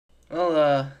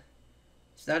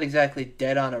It's not exactly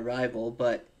dead on arrival,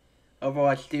 but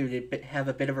Overwatch 2 did have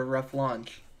a bit of a rough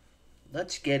launch.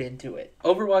 Let's get into it.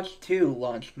 Overwatch 2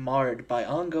 launched marred by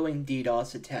ongoing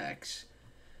DDoS attacks.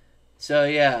 So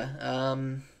yeah,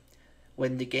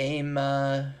 when the game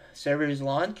servers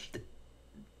launched,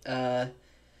 uh,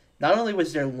 not only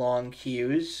was there long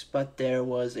queues, but there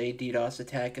was a DDoS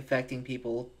attack affecting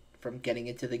people from getting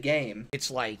into the game. It's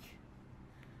like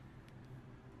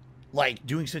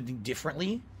doing something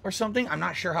differently or something. I'm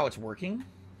not sure how it's working.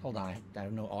 Hold on, I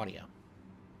have no audio.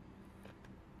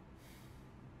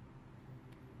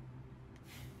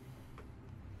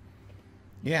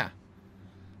 Yeah.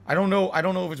 I don't know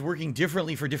if it's working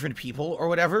differently for different people or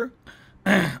whatever.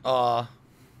 uh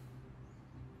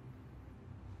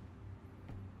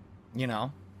you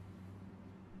know.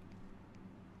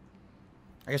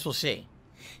 I guess we'll see.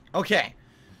 Okay.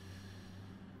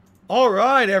 All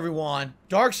right, everyone.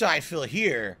 Darkside Phil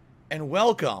here, and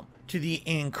welcome to the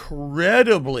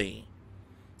incredibly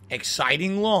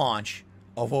exciting launch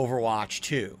of Overwatch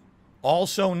 2,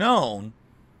 also known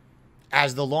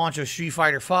as the launch of Street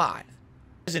Fighter V.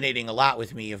 Resonating a lot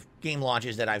with me of game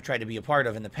launches that I've tried to be a part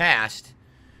of in the past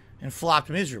and flopped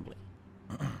miserably.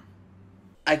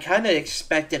 I kind of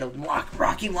expected a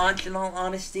rocky launch, in all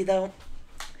honesty, though.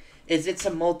 It's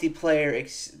a multiplayer,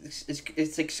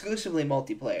 it's exclusively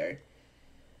multiplayer.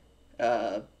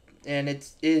 And it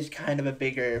is kind of a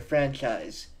bigger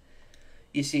franchise.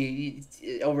 You see,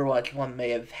 Overwatch 1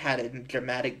 may have had a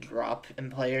dramatic drop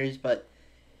in players, but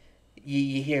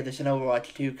you hear there's an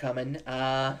Overwatch 2 coming.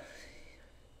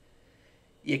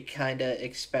 You kind of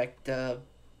expect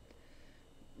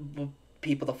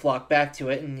people to flock back to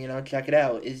it and, check it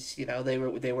out.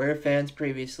 They were fans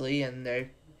previously, and they're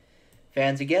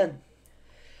fans again.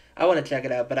 I want to check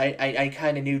it out, but I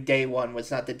kind of knew day one was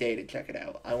not the day to check it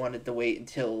out. I wanted to wait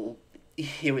until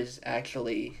it was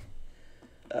actually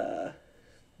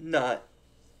not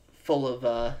full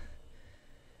of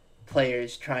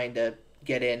players trying to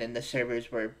get in and the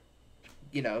servers were,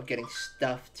 getting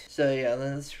stuffed. So yeah,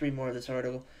 let's read more of this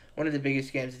article. One of the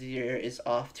biggest games of the year is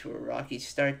off to a rocky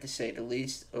start, to say the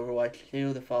least. Overwatch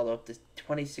 2, the follow-up to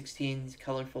 2016's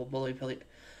colorful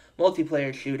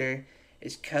multiplayer shooter,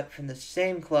 is cut from the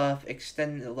same cloth,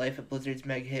 extending the life of Blizzard's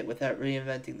mega hit without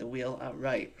reinventing the wheel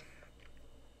outright.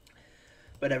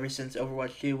 But ever since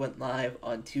Overwatch 2 went live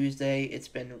on Tuesday, it's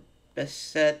been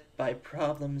beset by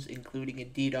problems, including a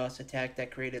DDoS attack that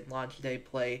created launch day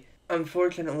play.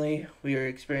 Unfortunately, we are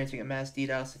experiencing a mass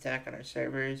DDoS attack on our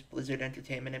servers. Blizzard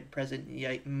Entertainment and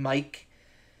President Mike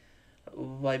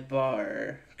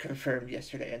Wybar confirmed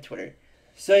yesterday on Twitter.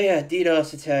 So yeah,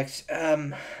 DDoS attacks.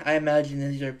 I imagine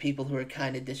these are people who are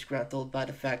kind of disgruntled by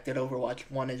the fact that Overwatch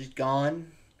 1 is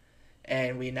gone,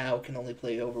 and we now can only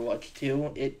play Overwatch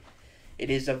 2. It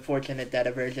is unfortunate that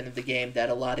a version of the game that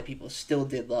a lot of people still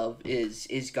did love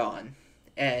is gone,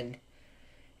 and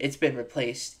it's been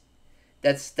replaced.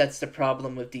 That's the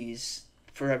problem with these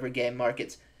forever game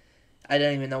markets. I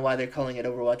don't even know why they're calling it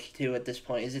Overwatch 2 at this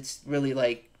point. It's really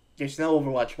like there's no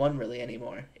Overwatch 1 really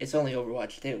anymore. It's only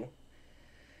Overwatch 2.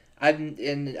 I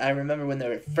remember when they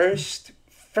were first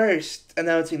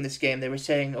announcing this game, they were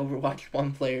saying Overwatch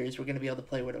 1 players were going to be able to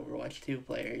play with Overwatch 2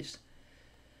 players.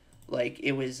 Like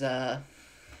it was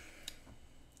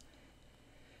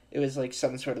like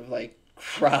some sort of like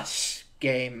cross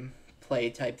game play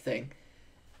type thing.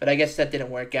 But I guess that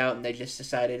didn't work out, and they just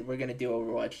decided we're going to do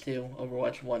Overwatch 2.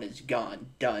 Overwatch 1 is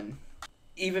gone. Done.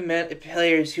 Even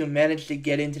players who managed to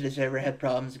get into the server had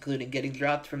problems, including getting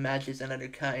dropped from matches and other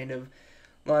kind of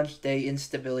launch day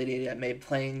instability that made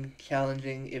playing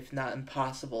challenging, if not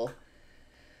impossible.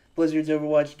 Blizzard's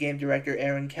Overwatch game director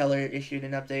Aaron Keller issued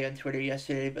an update on Twitter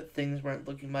yesterday, but things weren't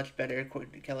looking much better,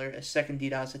 according to Keller. A second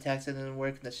DDoS attack didn't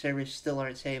work, and the servers still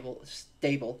aren't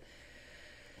stable.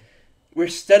 We're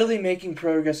steadily making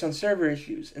progress on server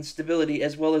issues and stability,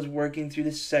 as well as working through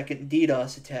the second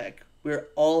DDoS attack. We're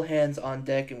all hands on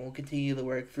deck and will continue the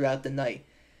work throughout the night.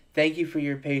 Thank you for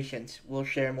your patience. We'll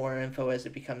share more info as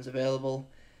it becomes available.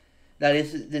 Now,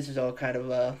 this is all kind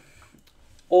of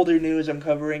older news I'm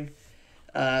covering.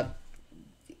 Overwatch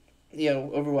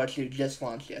 2 just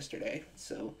launched yesterday.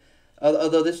 So,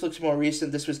 although this looks more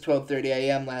recent, this was 12:30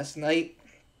 a.m. last night.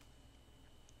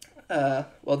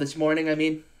 This morning, I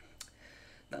mean.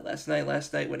 Not last night.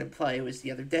 Last night would imply it was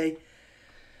the other day.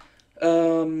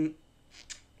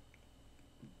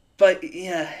 But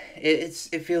yeah,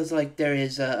 it feels like there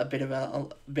is a bit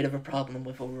of a problem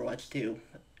with Overwatch 2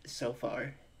 so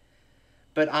far.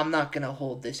 But I'm not gonna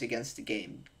hold this against the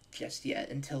game just yet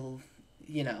until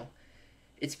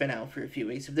it's been out for a few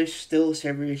weeks. If there's still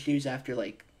server issues after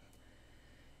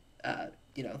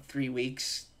 3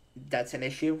 weeks, that's an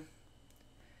issue.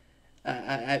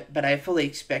 But I fully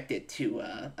expect it to.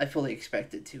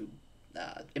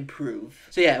 Improve.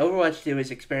 So yeah, Overwatch 2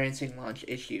 is experiencing launch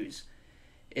issues.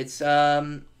 It's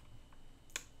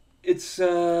it's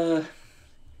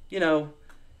you know,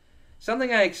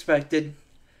 something I expected.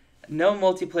 No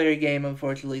multiplayer game,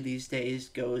 unfortunately, these days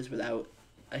goes without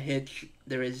a hitch.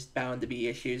 There is bound to be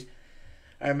issues.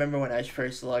 I remember when I was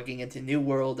first logging into New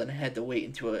World and I had to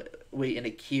wait in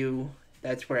a queue.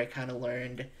 That's where I kind of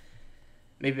learned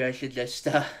maybe I should just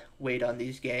wait on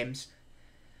these games.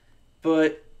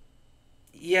 But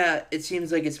yeah, it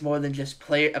seems like it's more than just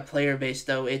player base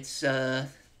though. It's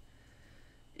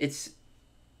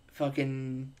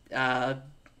fucking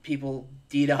people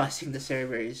DDoSing the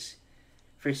servers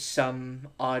for some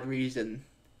odd reason.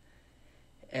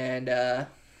 And I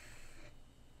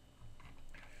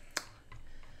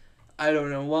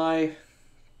don't know why.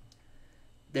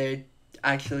 They're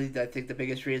actually, I think the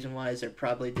biggest reason why is they're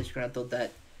probably disgruntled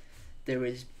that there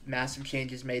was massive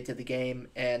changes made to the game,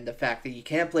 and the fact that you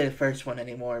can't play the first one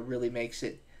anymore really makes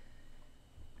it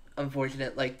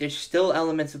unfortunate. Like, there's still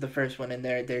elements of the first one in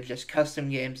there. They're just custom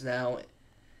games now.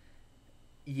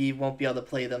 You won't be able to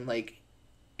play them, like,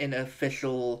 in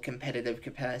official competitive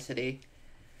capacity.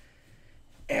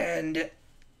 And,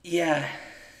 yeah.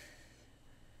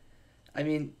 I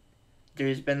mean,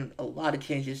 there's been a lot of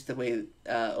changes to the way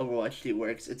Overwatch 2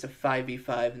 works. It's a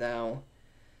 5v5 now.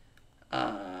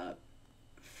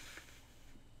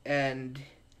 And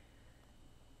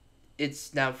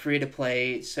it's now free to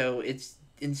play, so it's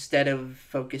instead of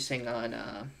focusing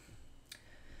on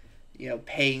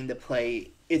paying to play,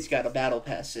 it's got a battle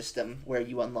pass system where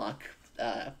you unlock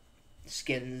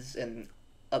skins and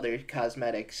other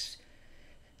cosmetics,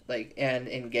 like, and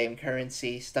in-game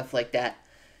currency, stuff like that.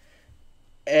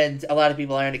 And a lot of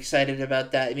people aren't excited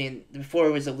about that. I mean, before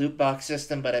it was a loot box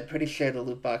system, but I'm pretty sure the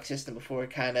loot box system before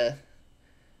kind of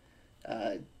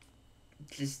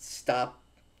just stopped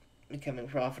becoming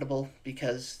profitable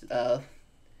because of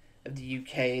the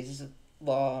UK's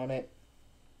law on it.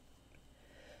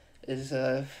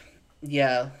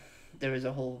 Yeah, there was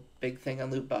a whole big thing on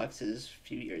loot boxes a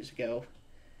few years ago,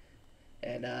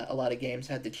 and a lot of games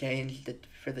had to change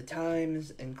for the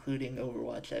times, including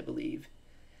Overwatch, I believe.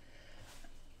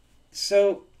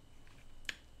 So,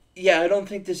 yeah, I don't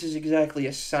think this is exactly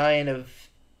a sign of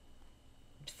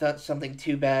something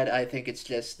too bad. I think it's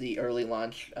just the early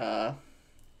launch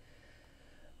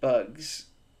bugs,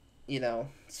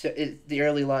 the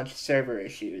early launch server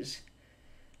issues.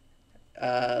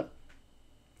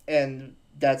 And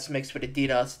that's mixed with a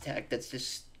DDoS attack that's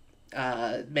just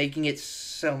making it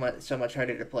so much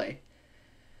harder to play.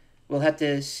 We'll have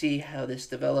to see how this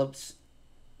develops.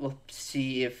 We'll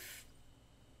see if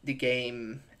the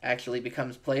game actually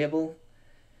becomes playable.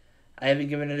 I haven't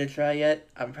given it a try yet.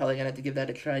 I'm probably going to have to give that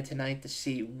a try tonight to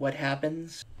see what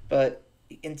happens. But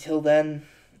until then,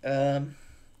 I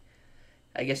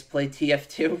guess play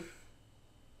TF2.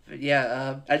 But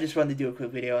yeah, I just wanted to do a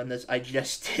quick video on this. I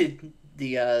just did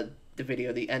the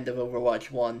video, the end of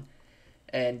Overwatch 1.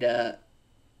 And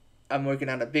I'm working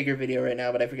on a bigger video right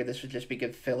now, but I figured this would just be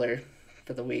good filler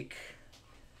for the week.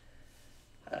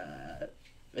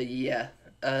 But yeah,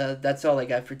 that's all I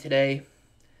got for today.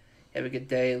 Have a good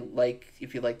day. Like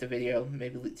if you liked the video,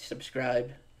 maybe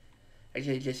subscribe.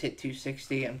 Actually, just hit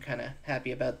 260. I'm kind of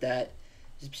happy about that.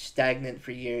 It's stagnant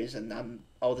for years, and I'm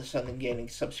all of a sudden gaining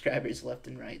subscribers left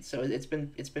and right. So it's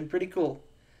been pretty cool.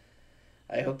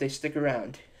 I hope they stick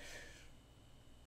around.